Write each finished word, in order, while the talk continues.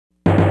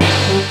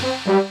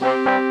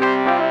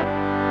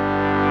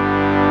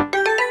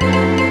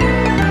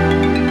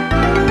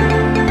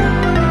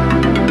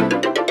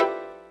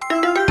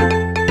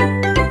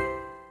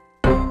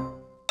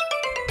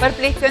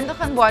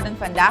Verpleegkundigen worden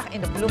vandaag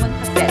in de bloemen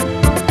gezet.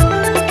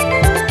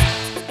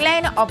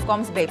 Kleine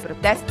opkomst bij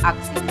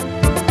protestactie.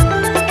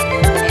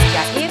 En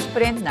Jair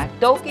sprint naar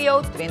Tokio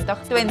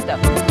 2020.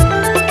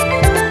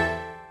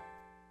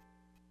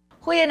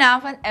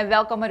 Goedenavond en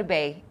welkom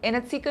erbij. In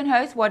het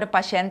ziekenhuis worden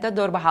patiënten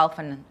door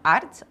behalve een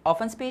arts of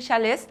een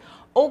specialist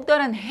ook door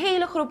een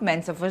hele groep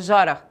mensen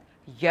verzorgd.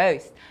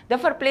 Juist, de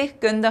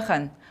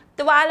verpleegkundigen.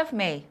 12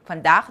 mei,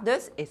 vandaag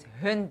dus, is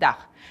hun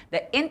dag.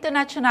 De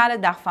Internationale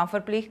Dag van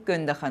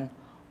Verpleegkundigen.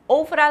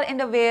 Overal in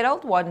de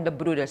wereld worden de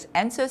broeders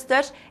en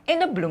zusters in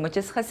de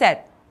bloemetjes gezet.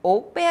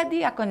 Ook bij het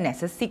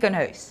Diakonessen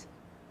Ziekenhuis.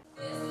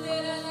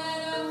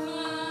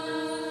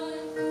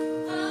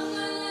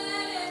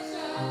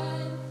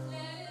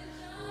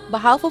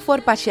 Behalve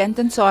voor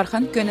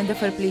patiëntenzorgen kunnen de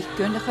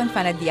verpleegkundigen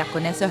van het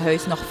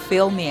Diakonessenhuis nog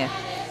veel meer.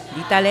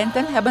 Die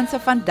talenten hebben ze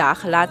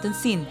vandaag laten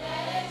zien.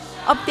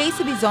 Op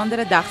deze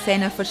bijzondere dag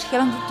zijn er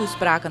verschillende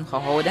toespraken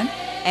gehouden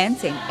en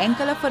zijn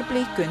enkele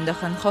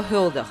verpleegkundigen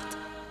gehuldigd.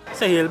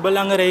 Het is een heel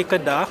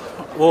belangrijke dag.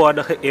 We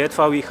worden geëerd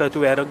vanwege het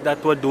werk dat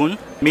we doen.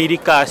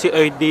 Medicatie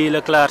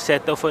uitdelen,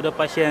 klaarzetten voor de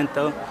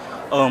patiënten.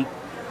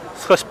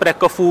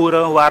 Gesprekken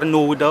voeren waar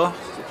nodig.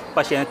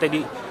 Patiënten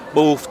die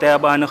behoefte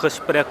hebben aan een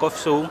gesprek of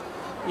zo.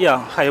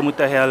 Ja, ga je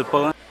moeten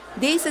helpen.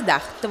 Deze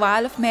dag,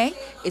 12 mei,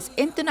 is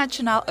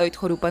internationaal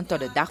uitgeroepen tot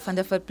de Dag van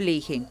de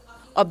Verpleging.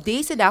 Op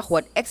deze dag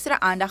wordt extra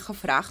aandacht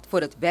gevraagd voor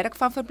het werk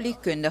van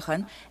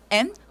verpleegkundigen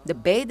en de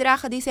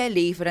bijdrage die zij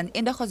leveren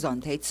in de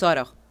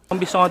gezondheidszorg. Een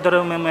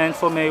bijzonder moment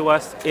voor mij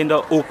was in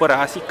de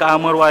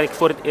operatiekamer waar ik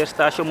voor het eerst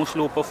stage moest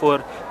lopen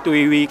voor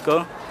 2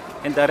 weken.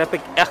 En daar heb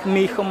ik echt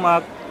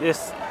meegemaakt. Dus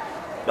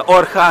de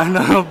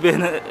organen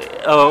binnen,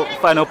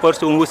 van een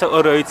persoon, hoe ze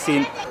eruit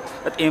zien.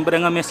 Het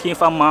inbrengen misschien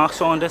van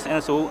maagzondes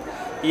en zo.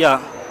 Ja,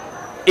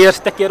 de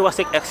eerste keer was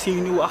ik echt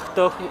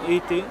zenuwachtig.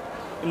 Weet je.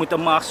 Je moet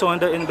een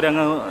maagzonde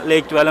inbrengen,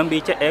 lijkt wel een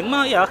beetje eng,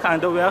 maar ja,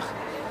 gaandeweg.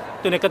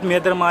 Toen ik het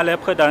meerdere malen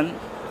heb gedaan,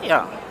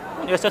 ja,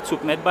 nu is het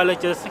zoek met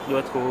balletjes, ik doe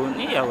het gewoon.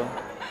 Ja.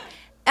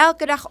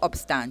 Elke dag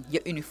opstaan,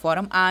 je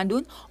uniform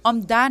aandoen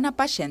om daarna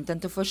patiënten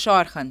te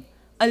verzorgen.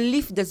 Een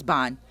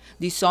liefdesbaan,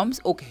 die soms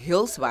ook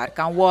heel zwaar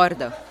kan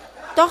worden.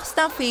 Toch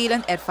staan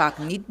velen er vaak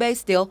niet bij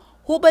stil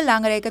hoe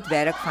belangrijk het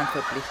werk van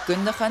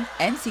verpleegkundigen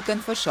en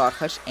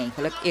ziekenverzorgers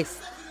eigenlijk is.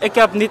 Ik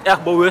heb niet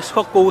echt bewust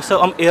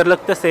gekozen om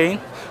eerlijk te zijn.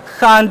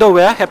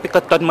 Gaandeweg heb ik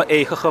het tot mijn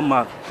eigen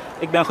gemaakt.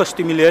 Ik ben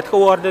gestimuleerd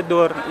geworden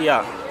door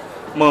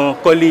mijn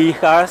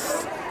collega's.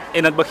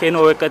 In het begin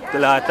hoor ik het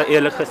later,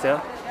 eerlijk gezegd.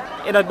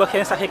 In het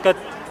begin zag ik het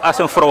als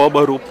een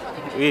vrouwenberoep,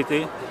 weet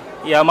je.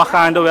 Ja, maar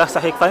gaandeweg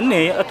zag ik van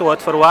nee, het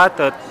wordt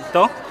verwaterd,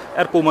 toch?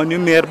 Er komen nu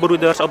meer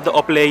broeders op de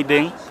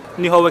opleiding.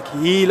 Nu hou ik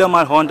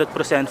helemaal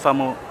 100% van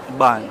mijn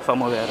baan, van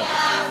mijn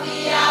werk.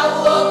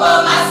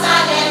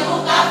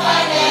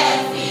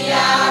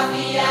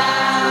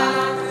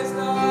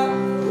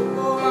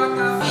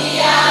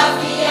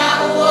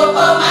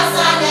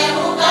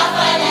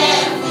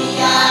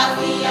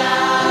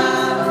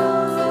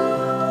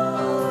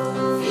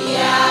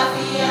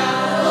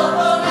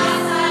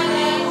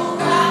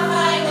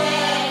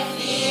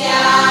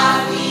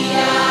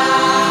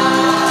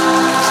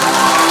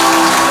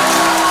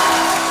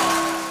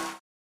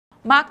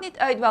 Maakt niet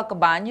uit welke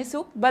baan je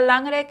zoekt,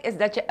 belangrijk is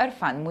dat je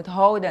ervan moet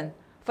houden.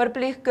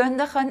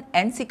 Verpleegkundigen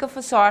en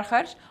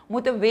ziekenverzorgers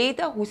moeten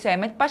weten hoe zij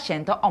met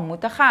patiënten om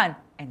moeten gaan.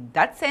 En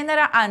dat zijn er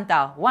een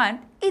aantal, want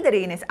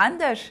iedereen is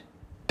anders.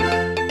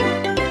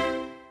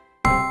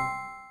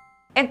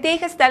 In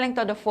tegenstelling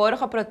tot de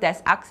vorige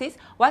protestacties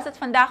was het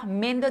vandaag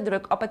minder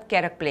druk op het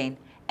Kerkplein.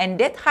 En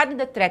dit hadden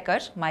de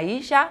trekkers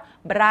Maisha,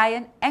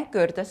 Brian en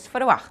Curtis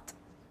verwacht.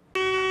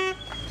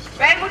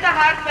 Wij moeten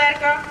hard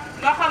werken,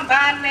 nog een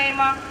baan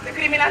nemen, de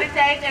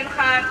criminaliteit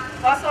ingaan,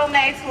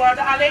 hustle-meids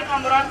worden, alleen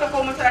om rond te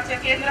komen zodat je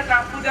kinderen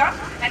kan voeden.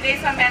 En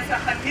deze mensen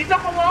genieten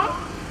gewoon.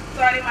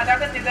 Sorry, maar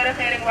dat is niet de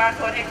regering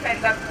waarvoor ik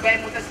vind dat wij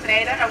moeten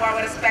strijden en waar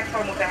we respect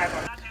voor moeten hebben.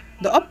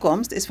 De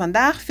opkomst is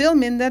vandaag veel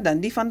minder dan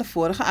die van de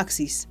vorige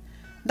acties.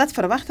 Dat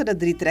verwachten de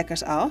 3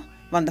 trekkers al,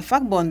 want de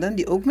vakbonden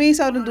die ook mee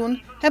zouden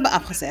doen, hebben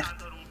afgezegd.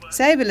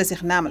 Zij willen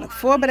zich namelijk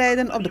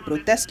voorbereiden op de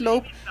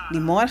protestloop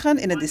die morgen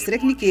in het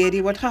district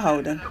Nikeri wordt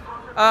gehouden.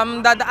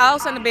 Dat de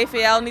ALS en de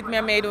BVL niet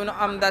meer meedoen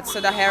omdat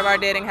ze de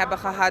herwaardering hebben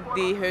gehad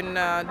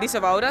die ze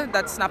wouden,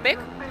 dat snap ik.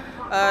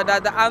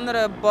 Dat de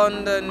andere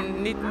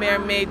bonden niet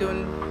meer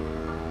meedoen,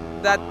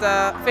 dat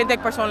vind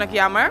ik persoonlijk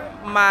jammer.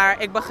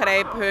 Maar ik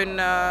begrijp hun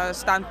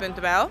standpunt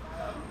wel.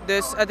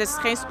 Dus het is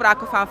geen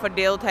sprake van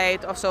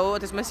verdeeldheid of zo.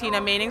 Het is misschien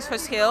een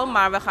meningsverschil,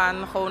 maar we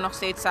gaan gewoon nog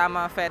steeds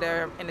samen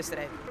verder in de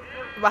strijd.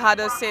 We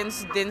hadden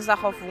sinds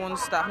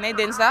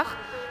dinsdag,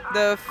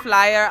 de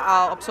flyer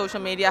al op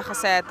social media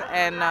gezet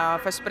en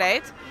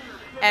verspreid.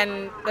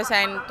 En er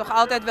zijn toch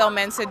altijd wel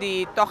mensen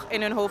die toch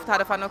in hun hoofd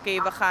hadden van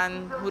oké, we gaan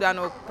hoe dan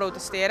ook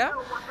protesteren.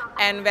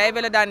 En wij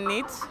willen dan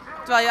niet,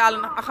 terwijl je al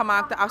een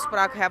gemaakte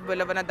afspraak hebt,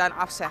 willen we het dan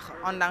afzeggen.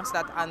 Ondanks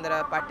dat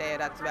andere partijen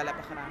dat wel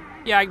hebben gedaan.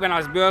 Ja, ik ben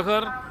als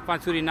burger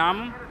van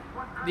Suriname,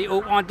 die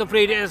ook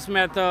ontevreden is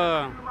met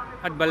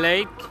het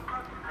beleid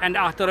en de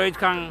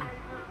achteruitgang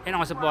in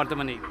onze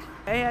portemonnee.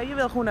 En je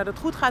wil gewoon dat het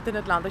goed gaat in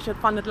het land. Als je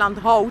van het land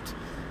houdt,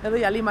 dan wil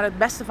je alleen maar het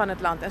beste van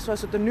het land. En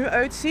zoals het er nu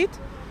uitziet,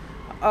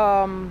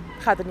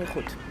 gaat het niet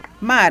goed.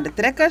 Maar de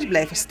trekkers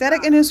blijven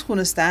sterk in hun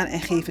schoenen staan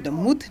en geven de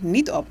moed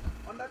niet op.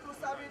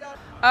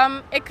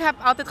 Ik heb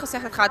altijd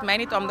gezegd, het gaat mij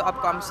niet om de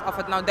opkomst. Of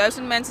het nou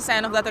 1000 mensen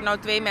zijn of dat er nou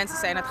 2 mensen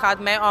zijn. Het gaat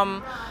mij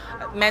om,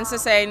 mensen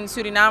zijn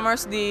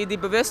Surinamers die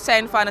bewust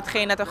zijn van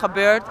hetgeen dat er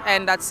gebeurt.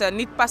 En dat ze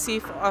niet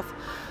passief of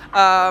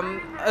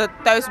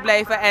thuis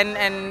blijven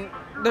en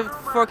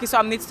ervoor kiezen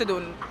om niets te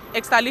doen.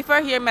 Ik sta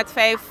liever hier met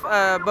 5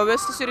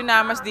 bewuste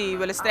Surinamers die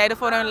willen strijden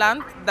voor hun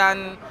land dan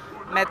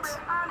met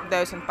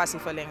 1000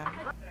 passievelingen.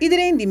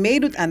 Iedereen die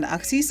meedoet aan de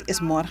acties is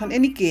morgen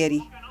in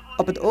Ikeri.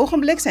 Op het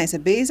ogenblik zijn ze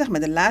bezig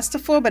met de laatste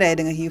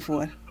voorbereidingen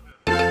hiervoor.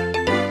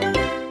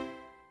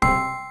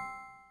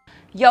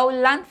 Jouw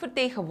land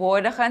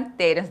vertegenwoordigen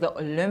tijdens de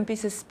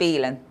Olympische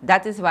Spelen.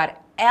 Dat is waar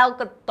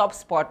elke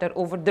topsporter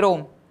over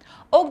droomt.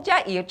 Ook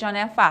Jair, Tjon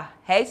en Va.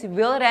 Hij is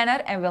wielrenner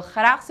en wil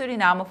graag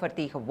Suriname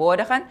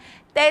vertegenwoordigen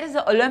tijdens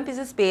de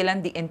Olympische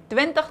Spelen die in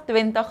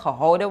 2020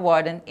 gehouden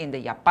worden in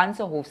de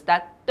Japanse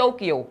hoofdstad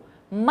Tokio.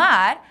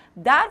 Maar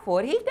daarvoor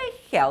heeft hij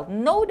geld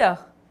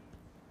nodig.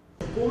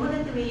 De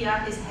komende 2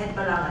 jaar is het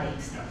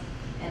belangrijkste.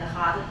 En dan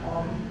gaat het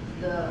om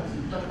de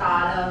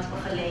totale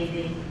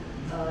begeleiding,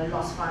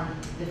 los van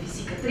de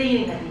fysieke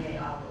trainingen die hij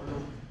al wil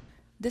doen.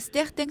 De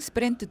stichting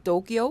Sprint to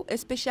Tokyo is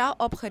speciaal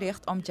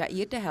opgericht om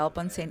Jair te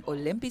helpen zijn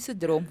Olympische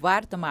droom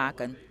waar te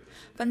maken.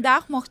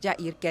 Vandaag mocht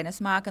Jair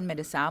kennismaken met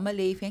de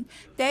samenleving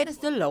tijdens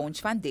de launch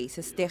van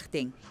deze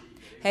stichting.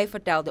 Hij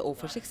vertelde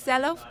over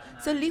zichzelf,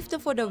 zijn liefde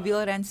voor de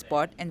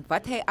wielrensport en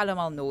wat hij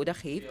allemaal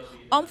nodig heeft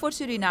om voor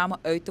Suriname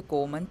uit te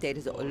komen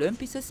tijdens de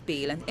Olympische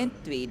Spelen in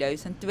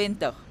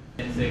 2020.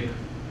 Sinds ik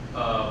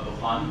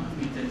begon,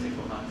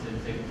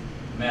 sinds ik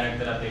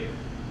merkte dat ik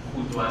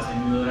goed was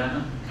in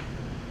wielrennen,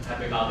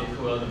 heb ik altijd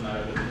gewild om naar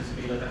de Olympische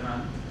Spelen te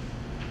gaan.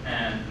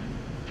 En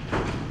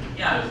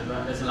ja,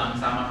 dus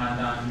langzamerhand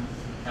dan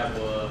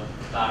hebben we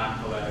daaraan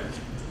gewerkt.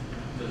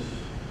 Dus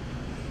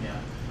ja.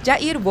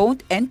 Jair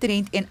woont en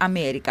traint in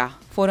Amerika.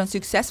 Voor een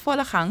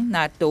succesvolle gang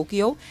naar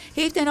Tokio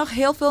heeft hij nog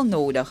heel veel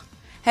nodig.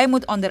 Hij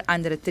moet onder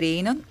andere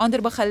trainen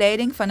onder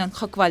begeleiding van een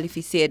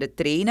gekwalificeerde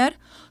trainer,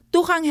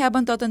 toegang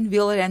hebben tot een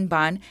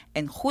wielrenbaan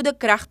en goede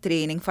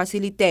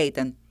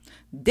krachttrainingfaciliteiten.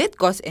 Dit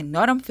kost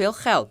enorm veel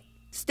geld.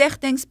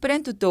 Stichting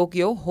Sprint to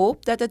Tokyo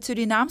hoopt dat het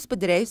Surinaams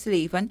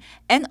bedrijfsleven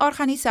en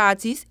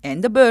organisaties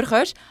en de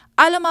burgers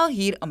allemaal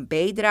hier een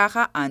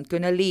bijdrage aan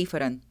kunnen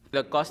leveren.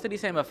 De kosten die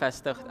zijn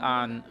bevestigd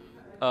aan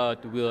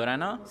het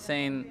wielrennen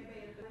zijn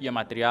je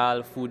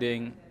materiaal,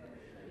 voeding,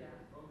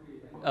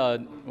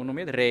 hoe noem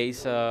je het,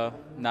 reizen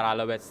naar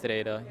alle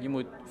wedstrijden. Je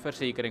moet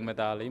verzekering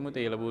betalen, je moet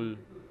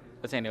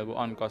het zijn een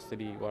heleboel onkosten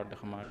die worden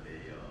gemaakt.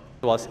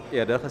 Zoals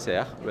eerder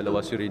gezegd willen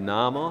we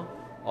Suriname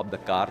op de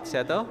kaart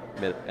zetten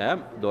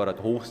door het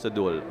hoogste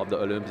doel op de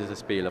Olympische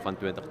Spelen van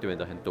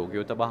 2020 in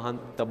Tokio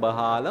te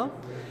behalen.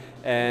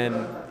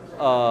 En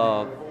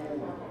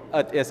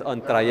het is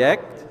een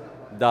traject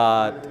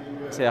dat,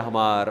 zeg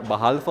maar,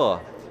 behalve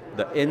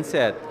de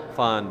inzet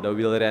van de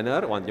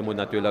wielrenner, want je moet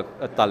natuurlijk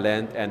het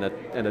talent en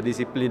de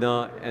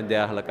discipline en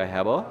dergelijke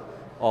hebben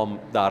om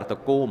daar te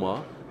komen.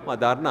 Maar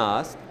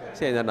daarnaast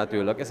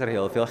is er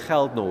heel veel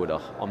geld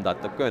nodig om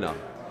dat te kunnen.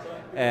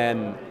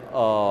 En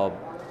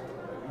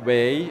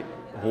wij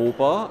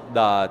hopen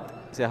dat,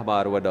 zeg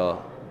maar, we de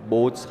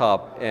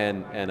boodschap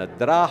en het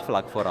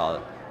draagvlak vooral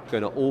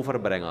kunnen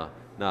overbrengen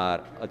naar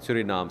het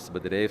Surinaams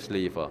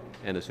bedrijfsleven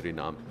en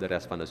de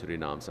rest van de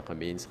Surinaamse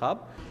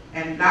gemeenschap.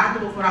 En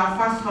laten we vooral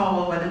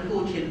vasthouden wat de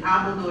coach in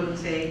Apeldoorn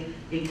zei.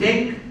 Ik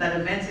denk dat de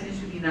mensen in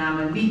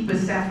Suriname niet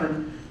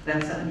beseffen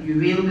dat ze een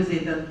juweel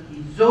bezitten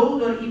die zo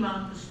door iemand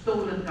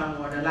gestolen kan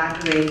worden.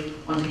 Laten wij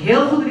ons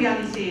heel goed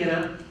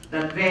realiseren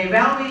dat wij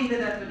wel weten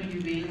dat we een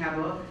juweel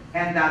hebben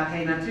en dat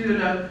hij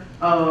natuurlijk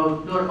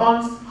door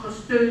ons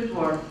gesteund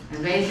wordt.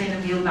 En wij zijn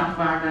hem heel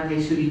dankbaar dat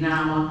hij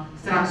Suriname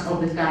straks op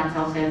de kaart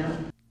zal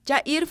zetten.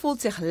 Jair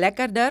voelt zich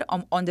lekkerder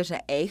om onder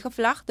zijn eigen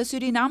vlag, de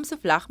Surinaamse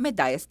vlag,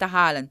 medailles te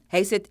halen.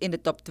 Hij zit in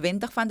de top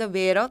 20 van de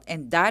wereld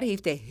en daar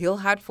heeft hij heel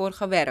hard voor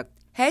gewerkt.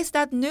 Hij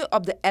staat nu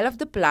op de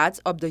 11e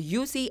plaats op de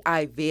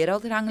UCI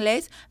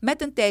wereldranglijst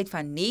met een tijd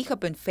van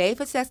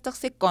 9,65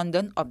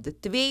 seconden op de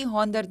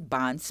 200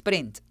 baan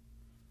sprint.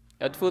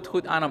 Het voelt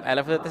goed aan om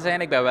 11e te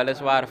zijn. Ik ben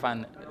weliswaar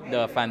van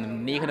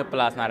de 9e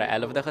plaats naar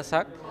de 11e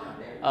gezakt.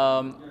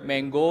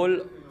 Mijn goal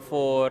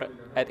voor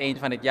het eind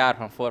van het jaar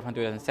van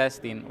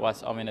 2016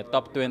 was om in de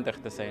top 20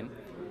 te zijn.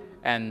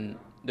 En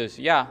dus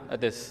ja,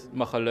 het is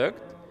me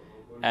gelukt.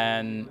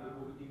 En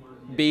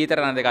beter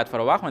dan ik had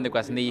verwacht, want ik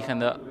was 9e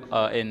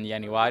in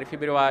januari,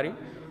 februari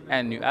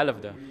en nu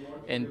 11e.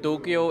 In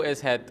Tokio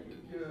is het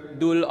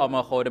doel om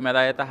een gouden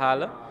medaille te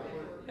halen.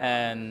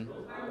 En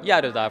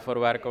ja, dus daarvoor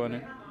werken we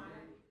nu.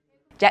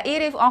 Jair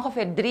heeft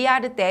ongeveer 3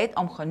 jaar de tijd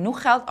om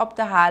genoeg geld op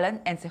te halen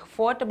en zich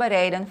voor te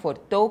bereiden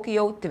voor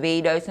Tokio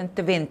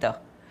 2020.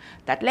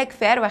 Dat lijkt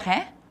ver weg,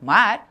 hè?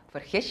 Maar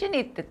vergis je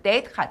niet, de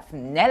tijd gaat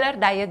sneller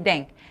dan je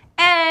denkt.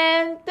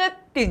 En de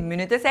 10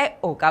 minuten zijn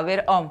ook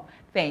alweer om.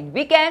 Fijn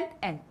weekend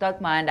en tot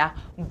maandag.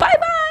 Bye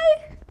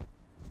bye!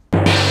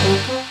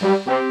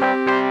 Jeugd.